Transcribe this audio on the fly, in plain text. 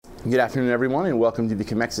Good afternoon, everyone, and welcome to the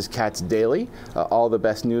Commexis Cats Daily. All the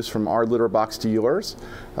best news from our litter box to yours.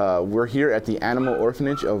 We're here at the Animal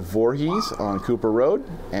Orphanage of Voorhees on Cooper Road,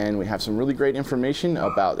 and we have some really great information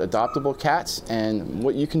about adoptable cats and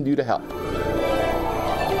what you can do to help.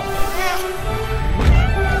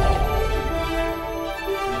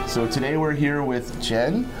 So today we're here with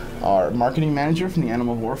Jen, our marketing manager from the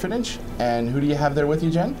Animal Orphanage. And who do you have there with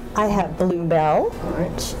you, Jen? I have Bluebell. All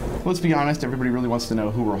right. Let's be honest, everybody really wants to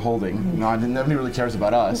know who we're holding. Nobody really cares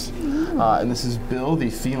about us. And this is Bill, the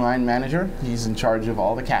feline manager. He's in charge of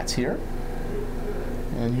all the cats here.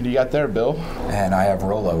 And who do you got there, Bill? And I have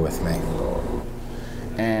Rolo with me.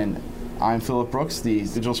 And I'm Philip Brooks, the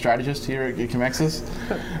digital strategist here at Commexis.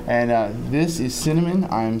 And this is Cinnamon.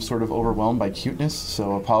 I'm sort of overwhelmed by cuteness,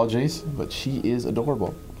 so apologies, but she is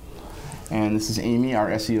adorable. And this is Amy, our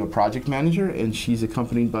SEO project manager, and she's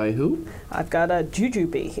accompanied by who? I've got a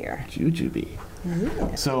Jujubee here. Jujubee.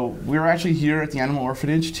 Yeah. So we're actually here at the Animal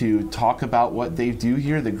Orphanage to talk about what they do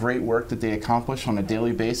here, the great work that they accomplish on a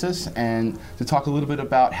daily basis, and to talk a little bit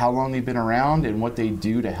about how long they've been around and what they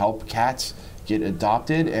do to help cats get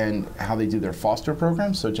adopted and how they do their foster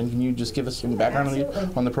program. So Jen, can you just give us some background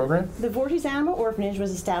on the program? The Voorhees Animal Orphanage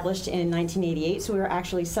was established in 1988, so we are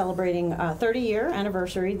actually celebrating a 30-year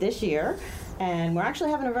anniversary this year. And we're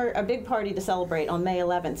actually having a big party to celebrate on May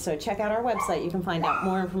 11th, so check out our website. You can find out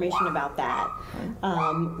more information about that.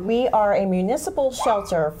 We are a municipal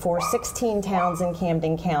shelter for 16 towns in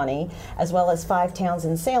Camden County, as well as 5 towns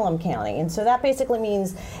in Salem County. And so that basically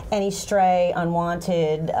means any stray,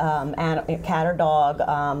 unwanted cat or dog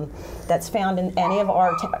that's found in any of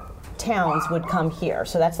our towns would come here.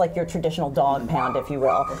 So that's like your traditional dog pound, if you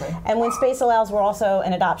will. Okay. And when space allows, we're also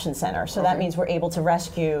an adoption center. So that means we're able to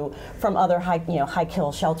rescue from other high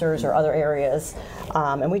kill shelters or other areas.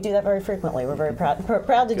 And we do that very frequently. We're very proud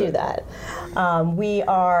to do that. We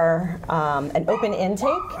are an open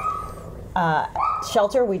intake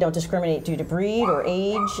shelter. We don't discriminate due to breed or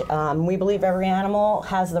age. We believe every animal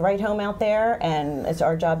has the right home out there, and it's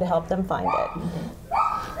our job to help them find it.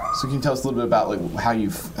 So can you tell us a little bit about how you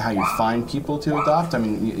find people to adopt? I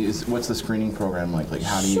mean, what's the screening program like? Like,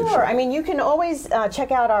 how do you? Sure. I mean, you can always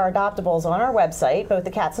check out our adoptables on our website. Both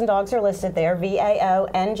the cats and dogs are listed there,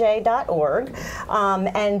 vaonj.org.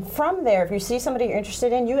 And from there, if you see somebody you're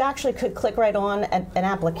interested in, you actually could click right on an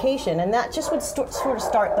application, and that just would sort of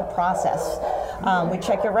start the process. We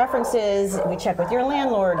check your references. We check with your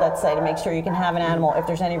landlord, let's say, to make sure you can have an animal if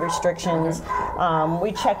there's any restrictions.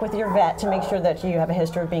 We check with your vet to make sure that you have a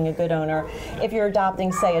history of being a good owner. If you're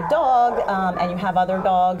adopting, say, a dog, and you have other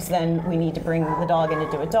dogs, then we need to bring the dog in to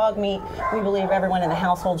do a dog meet. We believe everyone in the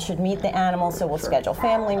household should meet the animal, so we'll schedule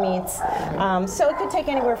family meets. So it could take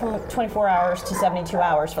anywhere from 24 hours to 72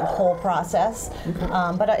 hours for the whole process.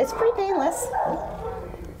 But it's pretty painless.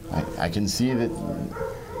 I can see that.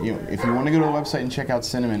 If you want to go to the website and check out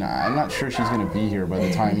Cinnamon, I'm not sure she's going to be here by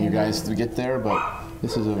the time you guys get there, but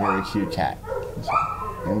this is a very cute cat.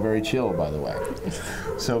 And very chill, by the way.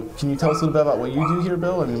 So, can you tell us a little bit about what you do here,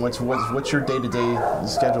 Bill? I mean, what's your day-to-day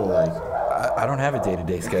schedule like? I don't have a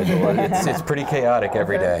day-to-day schedule. It's pretty chaotic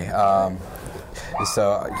every day.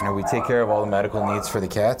 So, we take care of all the medical needs for the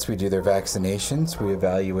cats. We do their vaccinations. We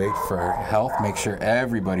evaluate for health, make sure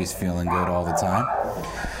everybody's feeling good all the time.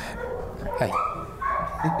 Hey.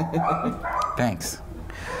 Thanks.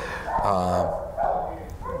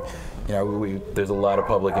 There's a lot of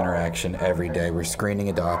public interaction every day. We're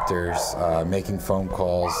screening adopters, making phone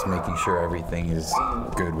calls, making sure everything is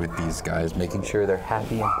good with these guys, making sure they're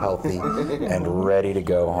happy and healthy and ready to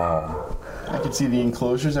go home. I can see the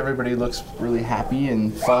enclosures. Everybody looks really happy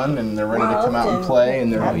and fun, and they're ready to come out and play,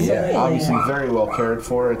 and they're obviously very well cared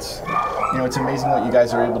for. It's amazing what you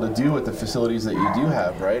guys are able to do with the facilities that you do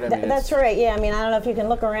have, right? I mean, that's right. Yeah. I mean, I don't know if you can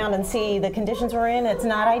look around and see the conditions we're in. It's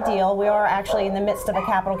not ideal. We are actually in the midst of a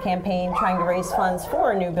capital campaign trying to raise funds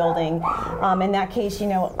for a new building. In that case, it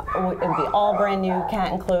would be all brand new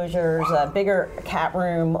cat enclosures, a bigger cat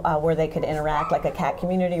room where they could interact, like a cat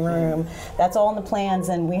community room. That's all in the plans,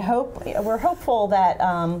 and we're hopeful that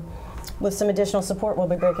with some additional support, we'll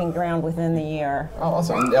be breaking ground within the year. Oh,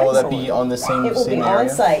 awesome. And will that be on the same area? It will be on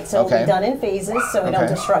site, so it'll be done in phases, so we don't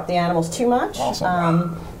disrupt the animals too much.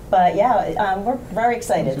 Awesome. But yeah, we're very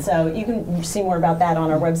excited. So you can see more about that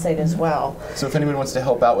on our website as well. So if anyone wants to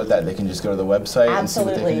help out with that, they can just go to the website. Absolutely. And see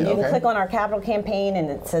what they can, you can click on our capital campaign, and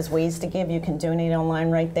it says ways to give. You can donate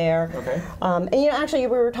online right there. Okay. And actually,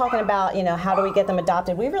 we were talking about how do we get them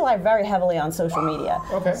adopted. We rely very heavily on social media.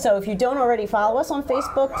 Okay. So if you don't already follow us on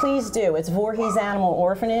Facebook, please do. It's Voorhees Animal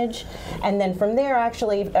Orphanage, and then from there,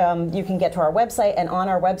 actually, you can get to our website. And on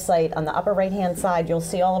our website, on the upper right-hand side, you'll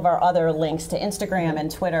see all of our other links to Instagram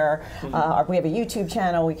and Twitter. there. We have a YouTube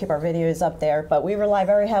channel. We keep our videos up there, but we rely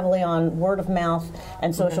very heavily on word of mouth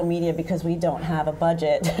and social media because we don't have a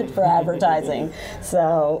budget for advertising.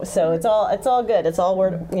 So it's all good. It's all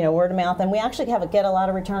word of mouth, and we actually get a lot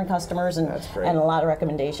of return customers and a lot of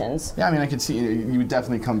recommendations. Yeah, I mean, I could see you would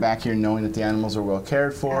definitely come back here knowing that the animals are well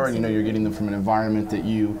cared for, and you're getting them from an environment that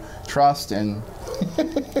you trust. And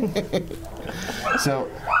so,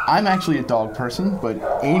 I'm actually a dog person, but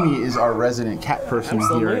Amy is our resident cat person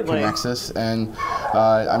here at Commexis, and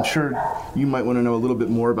I'm sure you might want to know a little bit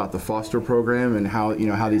more about the foster program and how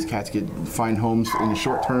these cats find homes in the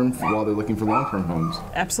short term while they're looking for long-term homes.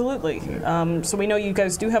 Absolutely. So we know you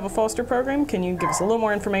guys do have a foster program. Can you give us a little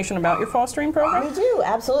more information about your fostering program? We do,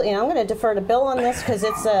 absolutely. And I'm going to defer to Bill on this because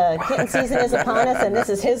it's kitten season is upon us, and this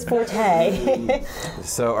is his forte.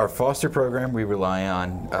 So our foster program, we rely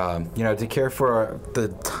on, to care for the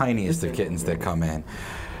tiniest of kittens that come in.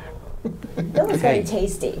 Bill is very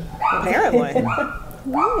tasty. Apparently.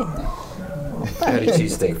 I had a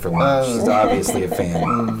cheesesteak for lunch. She's obviously a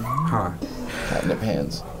fan. Huh. Catnip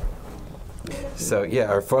hands. So yeah,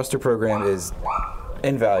 our foster program is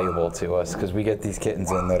invaluable to us because we get these kittens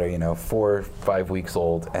in that are 4 or 5 weeks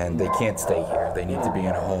old and they can't stay here. They need to be in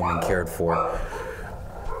a home and cared for.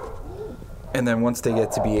 And then once they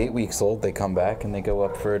get to be 8 weeks old, they come back and they go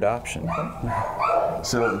up for adoption.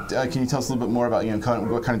 So can you tell us a little bit more about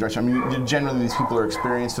what kind of direction? I mean, generally these people are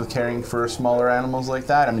experienced with caring for smaller animals like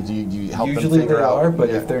that. I mean, do you help them figure out? Usually they are, but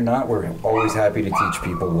if they're not, we're always happy to teach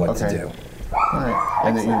people what to do. All right.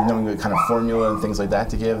 And then knowing the kind of formula and things like that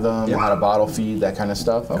to give them, how to bottle feed, that kind of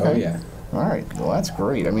stuff. Okay. Oh yeah. All right. Well, that's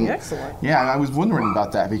great. I mean, excellent. Yeah, I was wondering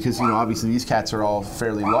about that because obviously these cats are all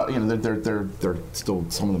fairly they're still,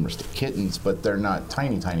 some of them are still kittens, but they're not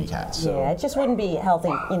tiny cats. So. Yeah, it just wouldn't be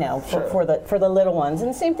healthy, for the little ones. And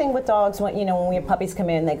the same thing with dogs. When we have puppies come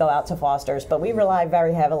in, they go out to fosters, but we rely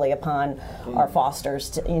very heavily upon our fosters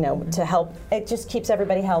to help. It just keeps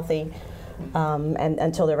everybody healthy. And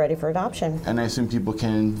until they're ready for adoption. And I assume people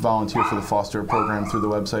can volunteer for the foster program through the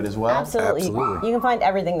website as well? Absolutely. You can find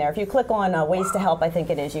everything there. If you click on Ways to Help, I think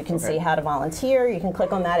it is, you can see how to volunteer. You can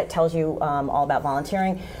click on that. It tells you all about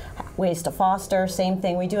volunteering. Ways to foster, same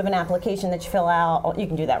thing. We do have an application that you fill out. You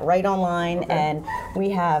can do that right online, and we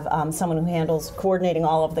have someone who handles coordinating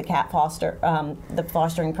all of the the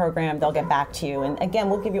fostering program. They'll get back to you, and again,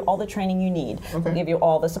 we'll give you all the training you need. We'll give you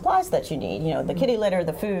all the supplies that you need. The kitty litter,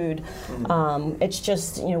 the food. It's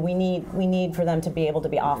just we need for them to be able to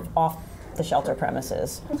be off the shelter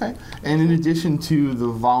premises. Okay. And in addition to the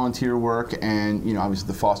volunteer work and obviously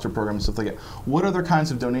the foster program and stuff like that, what other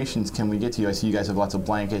kinds of donations can we get to you? I see you guys have lots of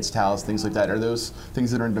blankets, towels, things like that. Are those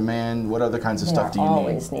things that are in demand? What other kinds of stuff do you need?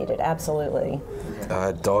 Always needed, absolutely.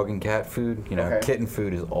 Dog and cat food. Kitten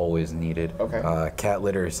food is always needed. Okay. Cat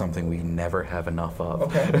litter is something we never have enough of.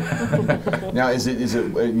 Okay. Now, is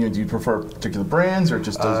it do you prefer particular brands or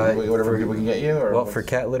just whatever people can get you? Or well, for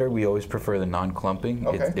cat litter, we always prefer the non-clumping.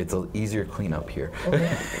 Okay. It's an easier cleanup here.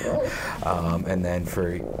 Okay. And then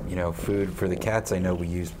for food for the cats, I know we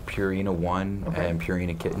use Purina One and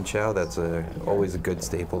Purina Kitten Chow. That's always a good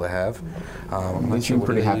staple to have. You seem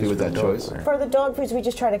pretty happy with that choice. For the dog foods, we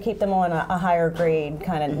just try to keep them on a higher grade,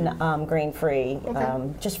 kind of grain-free,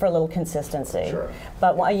 just for a little consistency. Sure.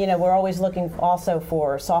 But we're always looking also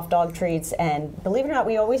for soft dog treats, and believe it or not,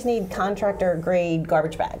 we always need contractor grade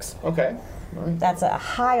garbage bags. Okay. Right. That's a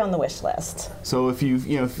high on the wish list. So if you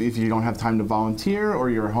if you don't have time to volunteer, or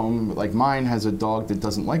your home like mine has a dog that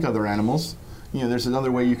doesn't like other animals, there's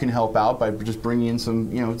another way you can help out by just bringing in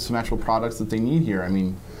some some actual products that they need here. I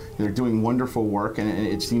mean, they're doing wonderful work, and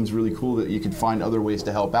it seems really cool that you could find other ways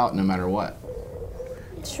to help out no matter what.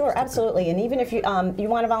 Sure, absolutely. And even if you you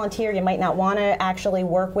want to volunteer, you might not want to actually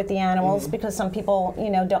work with the animals because some people,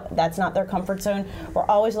 that's not their comfort zone. We're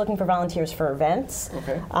always looking for volunteers for events.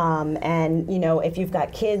 Okay. And if you've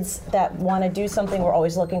got kids that want to do something, we're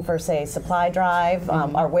always looking for, say, supply drive.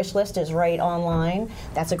 Our wish list is right online.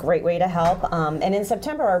 That's a great way to help. And in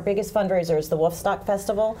September, our biggest fundraiser is the Wolfstock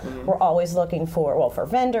Festival. We're always looking for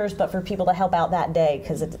vendors, but for people to help out that day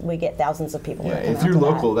because we get thousands of people. Yeah, if you're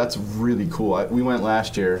local, that's really cool. We went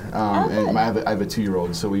last year, and I have a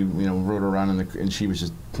 2-year-old, so we rode around and she was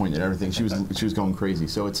just pointing at everything. She was going crazy.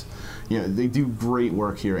 So it's they do great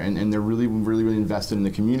work here, and they're really invested in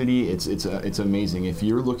the community. It's amazing. If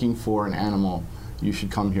you're looking for an animal, you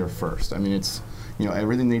should come here first. I mean, it's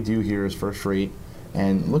everything they do here is first rate.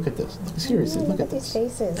 And look at this. Seriously, look at these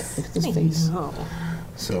faces. Look at this face. Oh.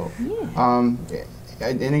 So,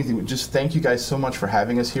 anything, just thank you guys so much for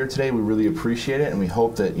having us here today. We really appreciate it, and we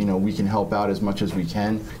hope that we can help out as much as we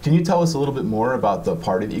can. Can you tell us a little bit more about the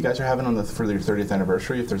party that you guys are having for your 30th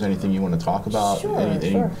anniversary? If there's anything you want to talk about, Sure,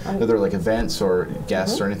 any sure. other like events or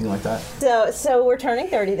guests or anything like that? So we're turning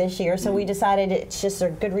 30 this year, so we decided it's just a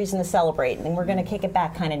good reason to celebrate, and we're going to kick it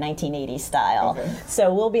back kind of 1980s style. Okay.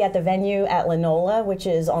 So we'll be at the venue at Lanola, which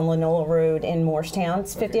is on Lanola Road in Morristown.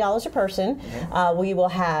 It's $50 a person. We will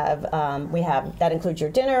have that includes your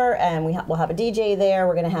dinner, and we'll have a DJ there.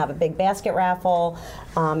 We're going to have a big basket raffle.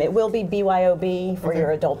 It will be BYOB for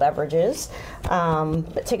your adult beverages.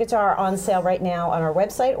 But tickets are on sale right now on our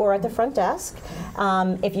website or at the front desk.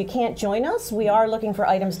 If you can't join us, we are looking for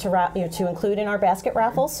items to include in our basket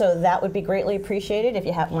raffle, so that would be greatly appreciated. If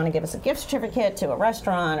you want to give us a gift certificate to a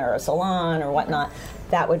restaurant or a salon or whatnot,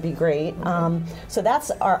 that would be great. So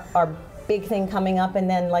that's our big thing coming up, and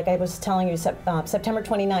then like I was telling you, September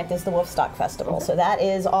 29th is the Wolfstock Festival. So that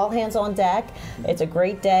is all hands on deck. It's a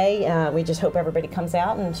great day. We just hope everybody comes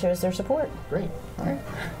out and shows their support. Great. All right.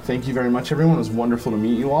 Thank you very much, everyone. It was wonderful to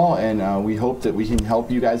meet you all, and we hope that we can help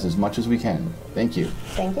you guys as much as we can. Thank you.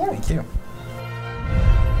 Thank you. Thank you.